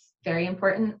 that's very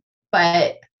important.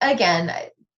 But again,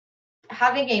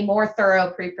 having a more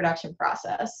thorough pre-production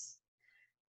process,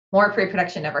 more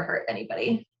pre-production never hurt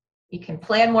anybody. You can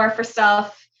plan more for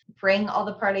stuff, bring all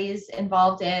the parties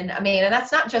involved in. I mean, and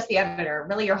that's not just the editor,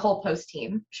 really your whole post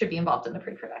team should be involved in the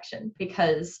pre-production,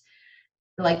 because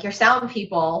like your sound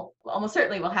people almost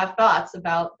certainly will have thoughts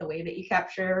about the way that you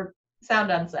capture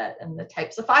sound on set and the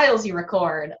types of files you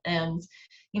record. And,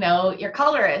 you know, your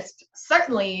colorist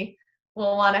certainly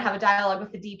will want to have a dialogue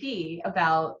with the DP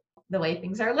about the way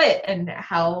things are lit and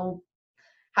how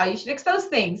you should expose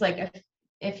things. Like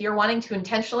if you're wanting to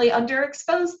intentionally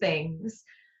underexpose things,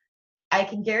 I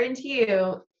can guarantee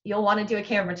you'll want to do a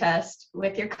camera test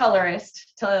with your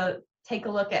colorist to take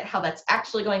a look at how that's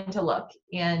actually going to look.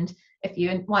 And if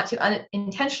you want to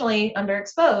intentionally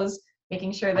underexpose,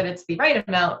 making sure that it's the right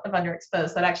amount of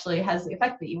underexposed that actually has the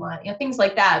effect that you want, you know, things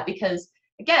like that. Because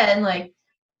again, like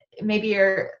maybe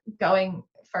you're going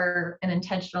for an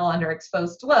intentional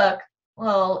underexposed look.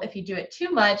 Well, if you do it too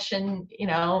much and, you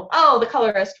know, oh, the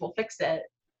colorist will fix it.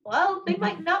 Well, they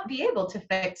might not be able to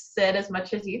fix it as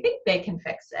much as you think they can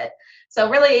fix it. So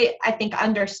really, I think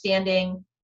understanding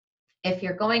if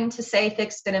you're going to say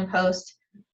fix it in post,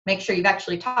 make sure you've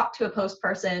actually talked to a post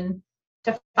person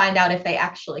to find out if they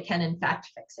actually can in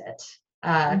fact fix it.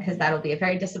 Because that'll be a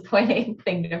very disappointing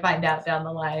thing to find out down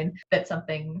the line, that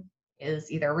something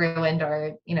is either ruined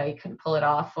or, you know, you couldn't pull it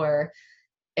off, or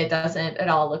it doesn't at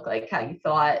all look like how you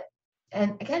thought.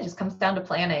 And again, it just comes down to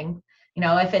planning. You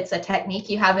know, if it's a technique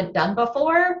you haven't done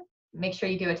before, make sure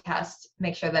you do a test,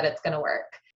 make sure that it's going to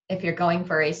work. If you're going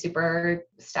for a super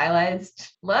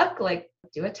stylized look, like,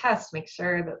 do a test, make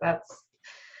sure that that's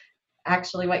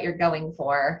actually what you're going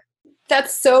for.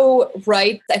 That's so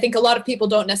right. I think a lot of people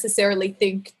don't necessarily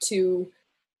think to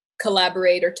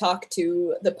collaborate or talk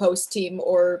to the post team,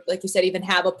 or like you said, even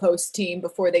have a post team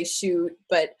before they shoot.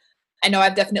 But I know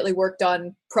I've definitely worked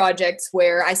on projects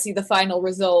where I see the final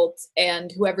result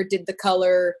and whoever did the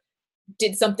color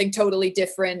did something totally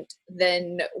different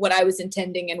than what I was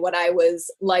intending and what I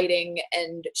was lighting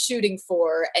and shooting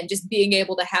for. And just being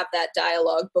able to have that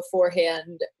dialogue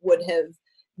beforehand would have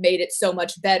made it so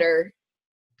much better.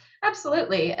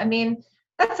 Absolutely. I mean,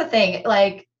 that's the thing.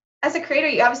 Like, as a creator,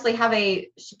 you obviously have a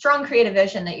strong creative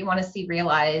vision that you want to see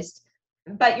realized,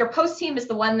 but your post team is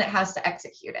the one that has to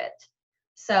execute it.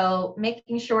 So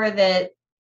making sure that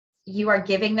you are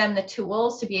giving them the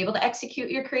tools to be able to execute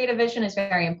your creative vision is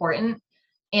very important.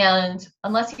 And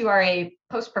unless you are a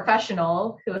post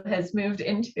professional who has moved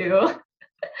into,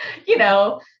 you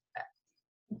know,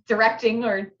 directing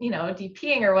or, you know,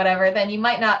 DPing or whatever, then you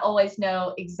might not always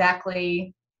know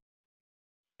exactly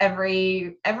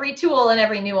every tool and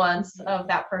every nuance of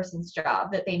that person's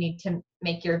job that they need to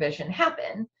make your vision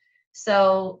happen.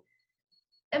 So,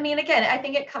 I mean, again, I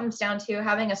think it comes down to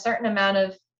having a certain amount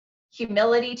of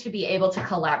humility to be able to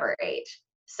collaborate.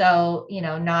 So, you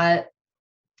know, not,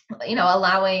 you know,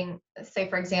 allowing, say,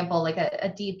 for example, like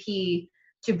a DP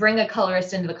to bring a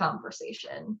colorist into the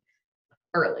conversation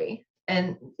early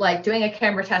and like doing a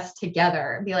camera test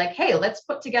together and be like, hey, let's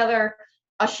put together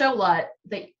a show lot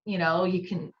that, you know, you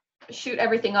can shoot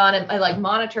everything on and like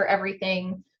monitor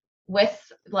everything with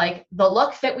like the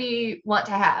look that we want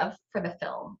to have for the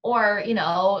film. Or, you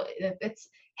know, if it's,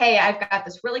 hey, I've got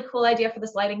this really cool idea for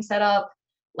this lighting setup,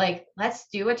 like, let's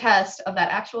do a test of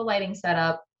that actual lighting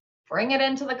setup, bring it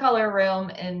into the color room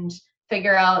and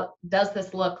figure out, does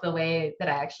this look the way that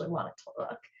I actually want it to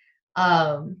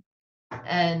look?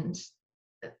 And,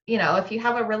 you know, if you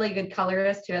have a really good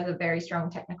colorist who has a very strong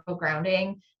technical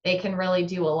grounding, they can really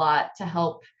do a lot to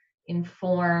help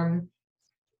inform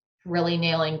really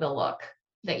nailing the look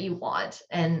that you want.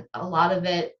 And a lot of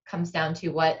it comes down to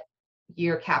what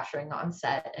you're capturing on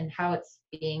set and how it's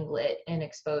being lit and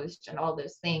exposed and all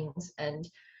those things. And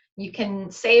you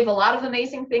can save a lot of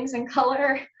amazing things in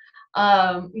color.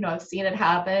 You know, I've seen it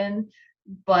happen,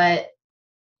 but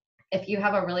if you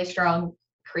have a really strong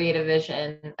creative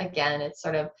vision, again, it's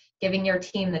sort of giving your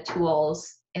team the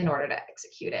tools in order to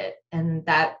execute it. And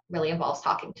that really involves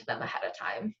talking to them ahead of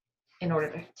time in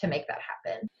order to make that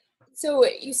happen. So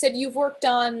you said you've worked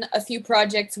on a few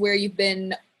projects where you've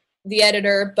been the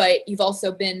editor, but you've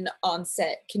also been on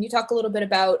set. Can you talk a little bit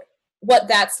about what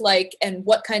that's like and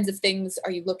what kinds of things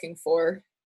are you looking for?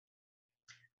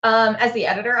 As the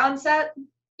editor on set?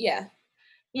 Yeah.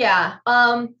 Yeah.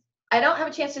 I don't have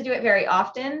a chance to do it very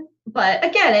often, but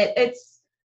again,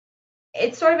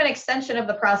 it's sort of an extension of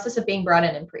the process of being brought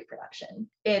in pre-production.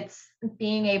 It's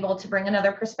being able to bring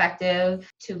another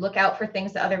perspective, to look out for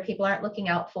things that other people aren't looking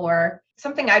out for.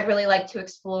 Something I'd really like to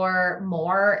explore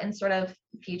more in sort of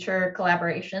future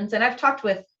collaborations. And I've talked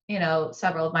with,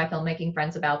 several of my filmmaking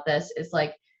friends about this, is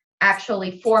like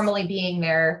actually formally being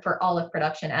there for all of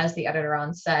production as the editor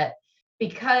on set.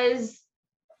 Because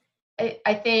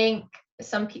I think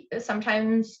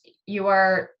sometimes you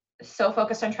are so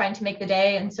focused on trying to make the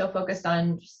day and so focused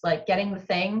on just like getting the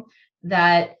thing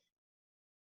that,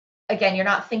 again, you're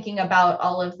not thinking about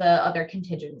all of the other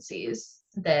contingencies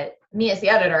that me as the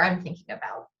editor, I'm thinking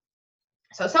about.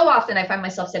 So often I find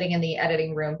myself sitting in the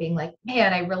editing room being like,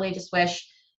 man, I really just wish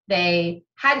they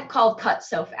hadn't called cut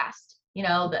so fast.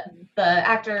 The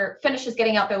actor finishes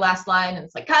getting out their last line and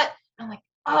it's like, cut. I'm like,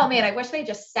 oh man, I wish they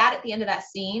just sat at the end of that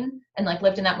scene and like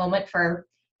lived in that moment for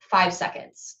 5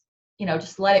 seconds.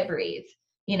 Just let it breathe,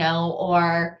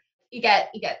 or you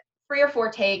get 3 or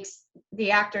 4 takes, the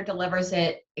actor delivers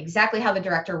it exactly how the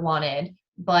director wanted,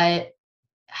 but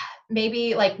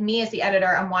maybe like me as the editor,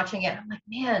 I'm watching it, I'm like,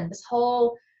 man, this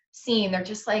whole scene, they're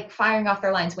just like firing off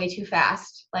their lines way too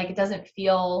fast. Like it doesn't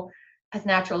feel as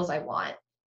natural as I want.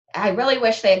 I really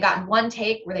wish they had gotten 1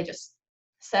 take where they just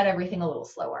said everything a little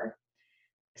slower.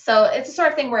 So it's a sort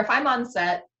of thing where if I'm on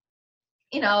set,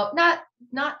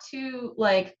 not to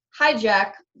like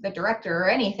hijack the director or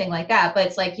anything like that, but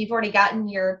it's like you've already gotten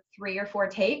your 3 or 4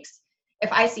 takes.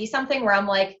 If I see something where I'm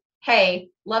like, hey,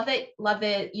 love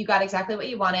it, you got exactly what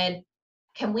you wanted,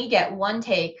 can we get 1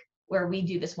 take where we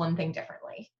do this one thing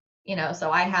differently? So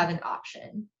I have an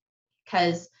option,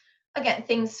 because again,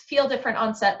 things feel different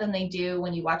on set than they do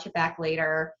when you watch it back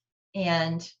later.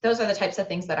 And those are the types of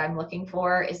things that I'm looking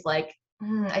for, is like,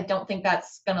 I don't think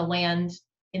that's going to land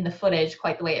in the footage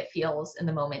quite the way it feels in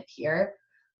the moment here.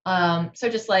 So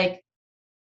just like,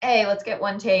 hey, let's get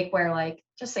 1 take where like,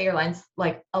 just say your line's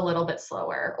like a little bit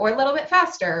slower or a little bit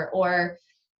faster, or,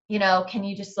 can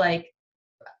you just like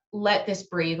let this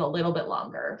breathe a little bit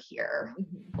longer here?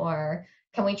 Mm-hmm. Or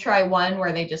can we try one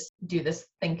where they just do this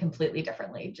thing completely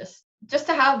differently, just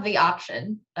to have the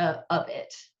option of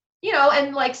it,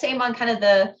 and like same on kind of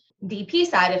the DP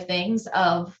side of things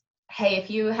of, hey, if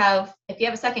you have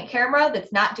a second camera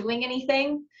that's not doing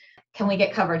anything, can we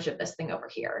get coverage of this thing over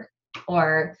here?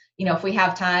 Or, if we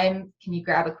have time, can you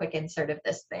grab a quick insert of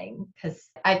this thing? Because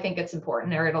I think it's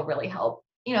important, or it'll really help.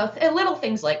 Little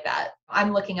things like that.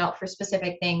 I'm looking out for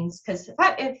specific things, because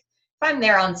if I'm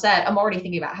there on set, I'm already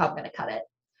thinking about how I'm going to cut it.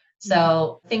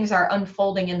 So things are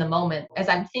unfolding in the moment as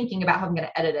I'm thinking about how I'm going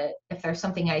to edit it. If there's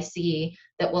something I see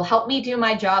that will help me do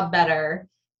my job better,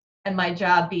 and my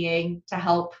job being to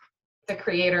help the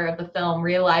creator of the film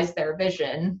realize their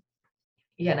vision,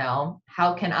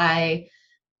 how can I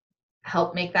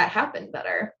help make that happen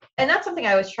better? And that's something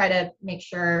I always try to make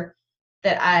sure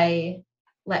that I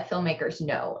let filmmakers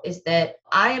know, is that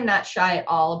I am not shy at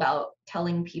all about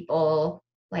telling people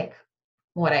like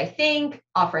what I think,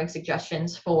 offering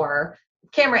suggestions for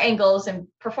camera angles and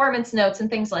performance notes and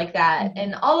things like that.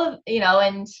 And all of,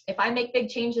 and if I make big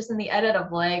changes in the edit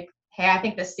of like, hey, I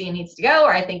think this scene needs to go,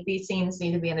 or I think these scenes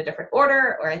need to be in a different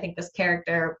order, or I think this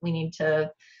character, we need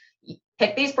to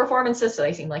pick these performances so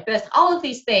they seem like this, all of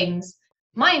these things,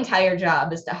 my entire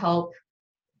job is to help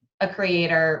a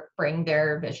creator bring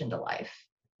their vision to life.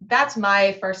 That's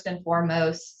my first and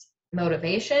foremost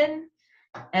motivation.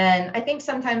 And I think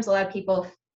sometimes a lot of people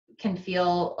can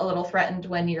feel a little threatened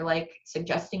when you're like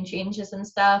suggesting changes and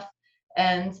stuff.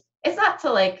 And it's not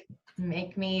to like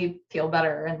make me feel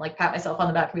better and like pat myself on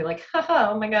the back and be like,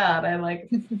 haha, oh my God, I like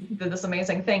did this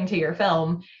amazing thing to your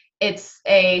film.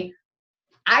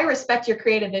 I respect your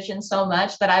creative vision so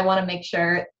much that I want to make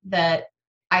sure that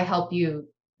I help you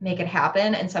make it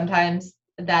happen. And sometimes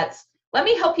that's, let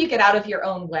me help you get out of your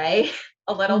own way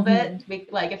a little bit.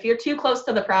 Like if you're too close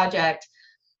to the project,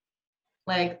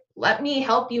 like, let me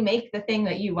help you make the thing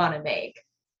that you want to make.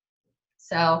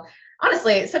 So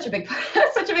honestly, it's such a big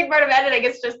part of editing.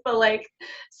 It's just the like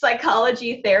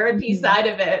psychology therapy side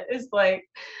of it is like,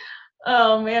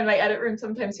 oh man, my edit room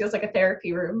sometimes feels like a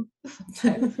therapy room.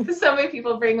 Because so many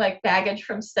people bring like baggage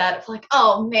from set of like,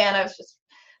 oh man, I was just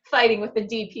fighting with the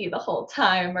DP the whole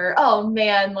time, or oh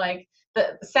man, like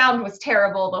the sound was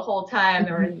terrible the whole time.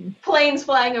 There were planes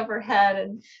flying overhead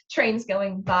and trains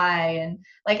going by, and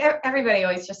like everybody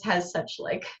always just has such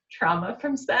like trauma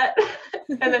from set.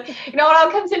 And then, when it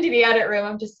all comes into the edit room,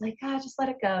 I'm just like, just let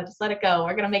it go. Just let it go.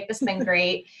 We're going to make this thing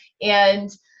great. And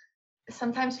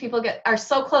sometimes people are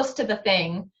so close to the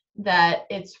thing that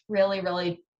it's really,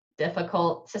 really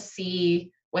difficult to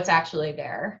see what's actually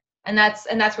there. And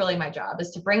that's really my job,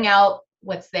 is to bring out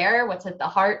what's there, what's at the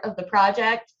heart of the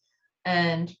project,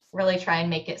 and really try and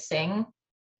make it sing.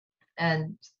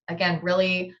 And again,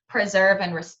 really preserve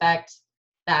and respect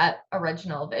that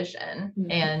original vision.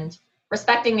 Mm-hmm. And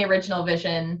respecting the original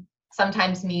vision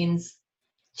sometimes means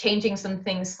changing some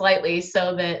things slightly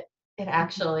so that it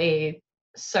actually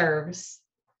serves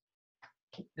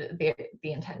the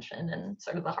intention and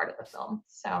sort of the heart of the film.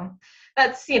 So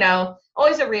that's,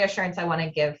 always a reassurance I want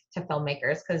to give to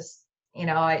filmmakers, because,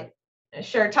 I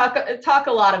sure talk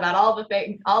a lot about all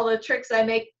the tricks I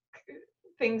make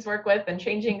things work with, and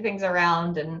changing things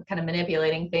around and kind of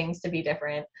manipulating things to be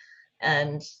different.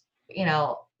 And,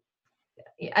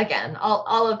 again,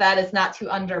 all of that is not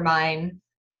to undermine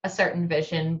a certain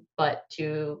vision, but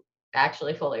to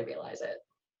actually fully realize it.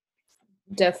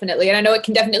 Definitely. And I know it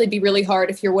can definitely be really hard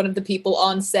if you're one of the people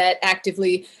on set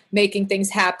actively making things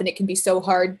happen. It can be so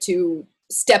hard to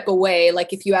step away.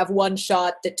 Like if you have one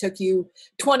shot that took you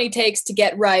 20 takes to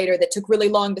get right, or that took really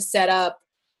long to set up,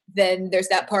 then there's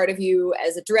that part of you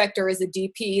as a director, as a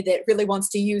DP, that really wants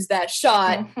to use that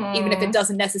shot, mm-hmm. even if it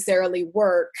doesn't necessarily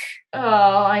work. Oh,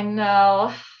 I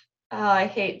know. Oh, I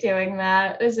hate doing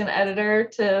that as an editor,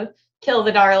 to kill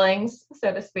the darlings,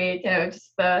 so to speak.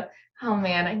 Just oh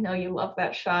man, I know you love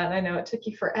that shot, and I know it took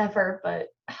you forever, but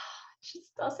it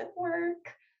just doesn't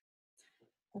work.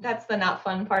 That's the not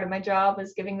fun part of my job,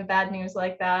 is giving the bad news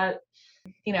like that.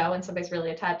 When somebody's really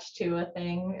attached to a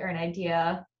thing or an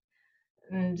idea,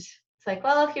 and it's like,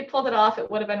 well, if you'd pulled it off,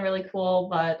 it would have been really cool,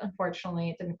 but unfortunately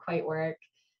it didn't quite work.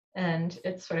 And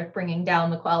it's sort of bringing down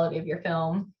the quality of your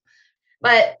film.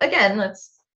 But again,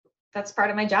 that's part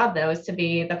of my job, though, is to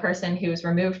be the person who's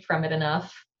removed from it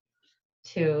enough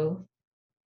to,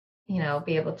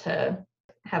 be able to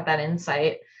have that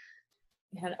insight.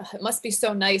 Yeah, it must be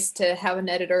so nice to have an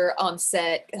editor on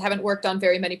set. I haven't worked on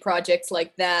very many projects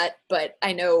like that, but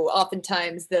I know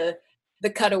oftentimes the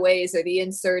cutaways or the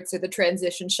inserts or the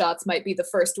transition shots might be the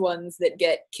first ones that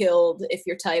get killed if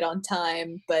you're tight on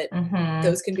time, but mm-hmm.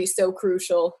 those can be so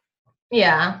crucial.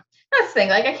 Yeah, that's the thing.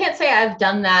 Like, I can't say I've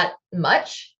done that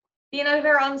much, being an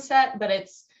editor on set, but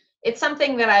it's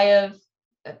something that I have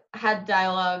had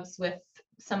dialogues with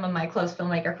some of my close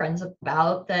filmmaker friends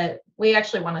about, that we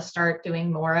actually want to start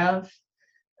doing more of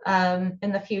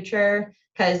in the future,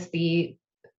 because the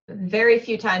very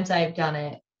few times I've done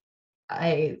it,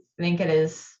 I think it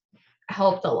has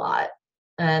helped a lot.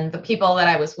 And the people that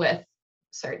I was with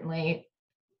certainly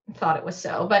thought it was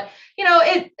so. But,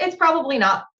 it's probably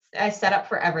not a setup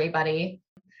for everybody.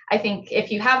 I think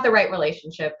if you have the right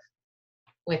relationship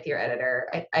with your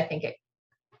editor, I think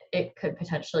it could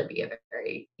potentially be a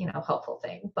very, helpful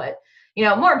thing. But,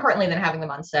 more importantly than having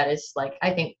them on set is, like,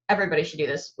 I think everybody should do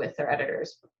this with their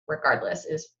editors regardless,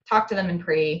 is talk to them in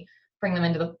bring them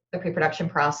into the pre-production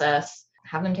process,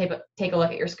 have them take a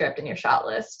look at your script and your shot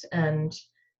list, and,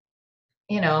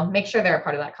 make sure they're a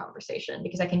part of that conversation,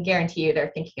 because I can guarantee you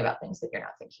they're thinking about things that you're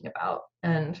not thinking about.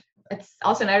 And it's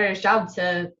also an editor's job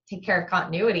to take care of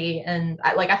continuity. And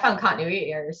I found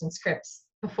continuity errors in scripts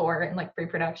before in like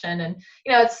pre-production, and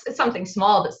it's something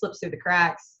small that slips through the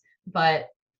cracks, but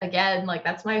again, like,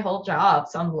 that's my whole job,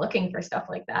 so I'm looking for stuff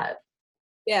like that.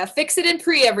 Yeah, fix it in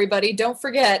pre, everybody, don't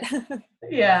forget.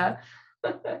 Yeah.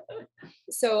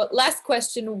 So last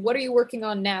question, what are you working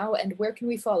on now, and where can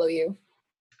we follow you?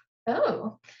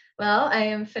 Oh, well, I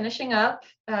am finishing up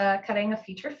cutting a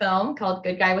feature film called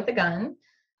Good Guy with a Gun.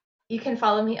 You can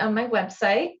follow me on my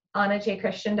website,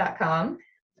 annajchristian.com.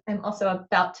 I'm also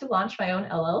about to launch my own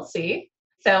LLC.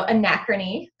 So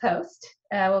Anachrony Post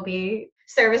will be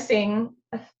servicing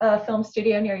a film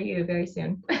studio near you very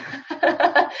soon.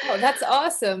 Oh, that's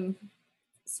awesome.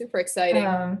 Super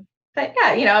exciting. But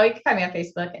yeah, you can find me on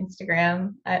Facebook,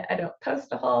 Instagram. I don't post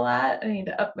a whole lot. I need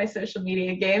to up my social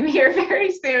media game here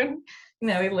very soon.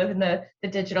 We live in the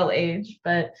digital age,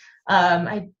 but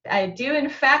I do in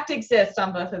fact exist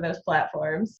on both of those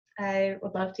platforms. I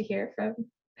would love to hear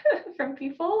from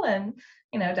people, and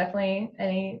definitely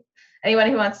anyone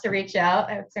who wants to reach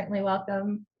out. I would certainly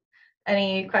welcome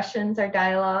any questions or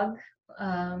dialogue,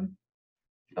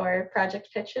 or project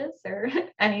pitches or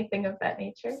anything of that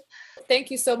nature. Thank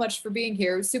you so much for being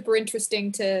here. It was super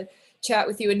interesting to chat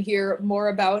with you and hear more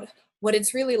about what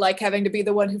it's really like having to be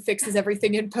the one who fixes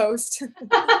everything in post.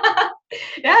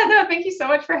 Yeah, no, thank you so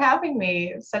much for having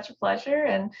me. It's such a pleasure.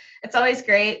 And it's always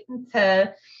great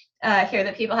to hear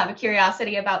that people have a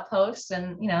curiosity about posts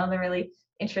and, they're really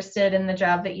interested in the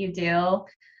job that you do.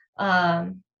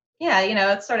 Um, yeah,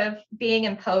 it's sort of being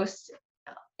in post.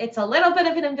 It's a little bit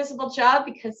of an invisible job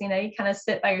because, you kind of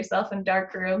sit by yourself in a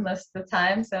dark room most of the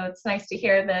time. So it's nice to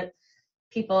hear that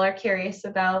people are curious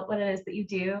about what it is that you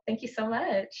do. Thank you so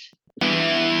much.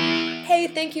 Hey,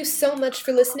 thank you so much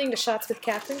for listening to Shots with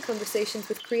Catherine, Conversations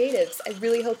with Creatives. I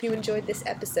really hope you enjoyed this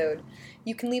episode.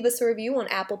 You can leave us a review on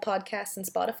Apple Podcasts and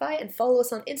Spotify and follow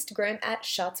us on Instagram at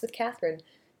Shots with Catherine.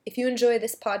 If you enjoy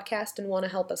this podcast and want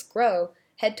to help us grow,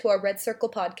 head to our Red Circle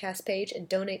podcast page and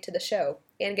donate to the show,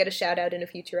 and get a shout out in a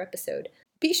future episode.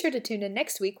 Be sure to tune in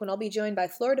next week when I'll be joined by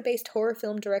Florida-based horror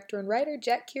film director and writer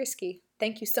Jack Kiersky.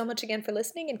 Thank you so much again for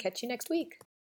listening, and catch you next week.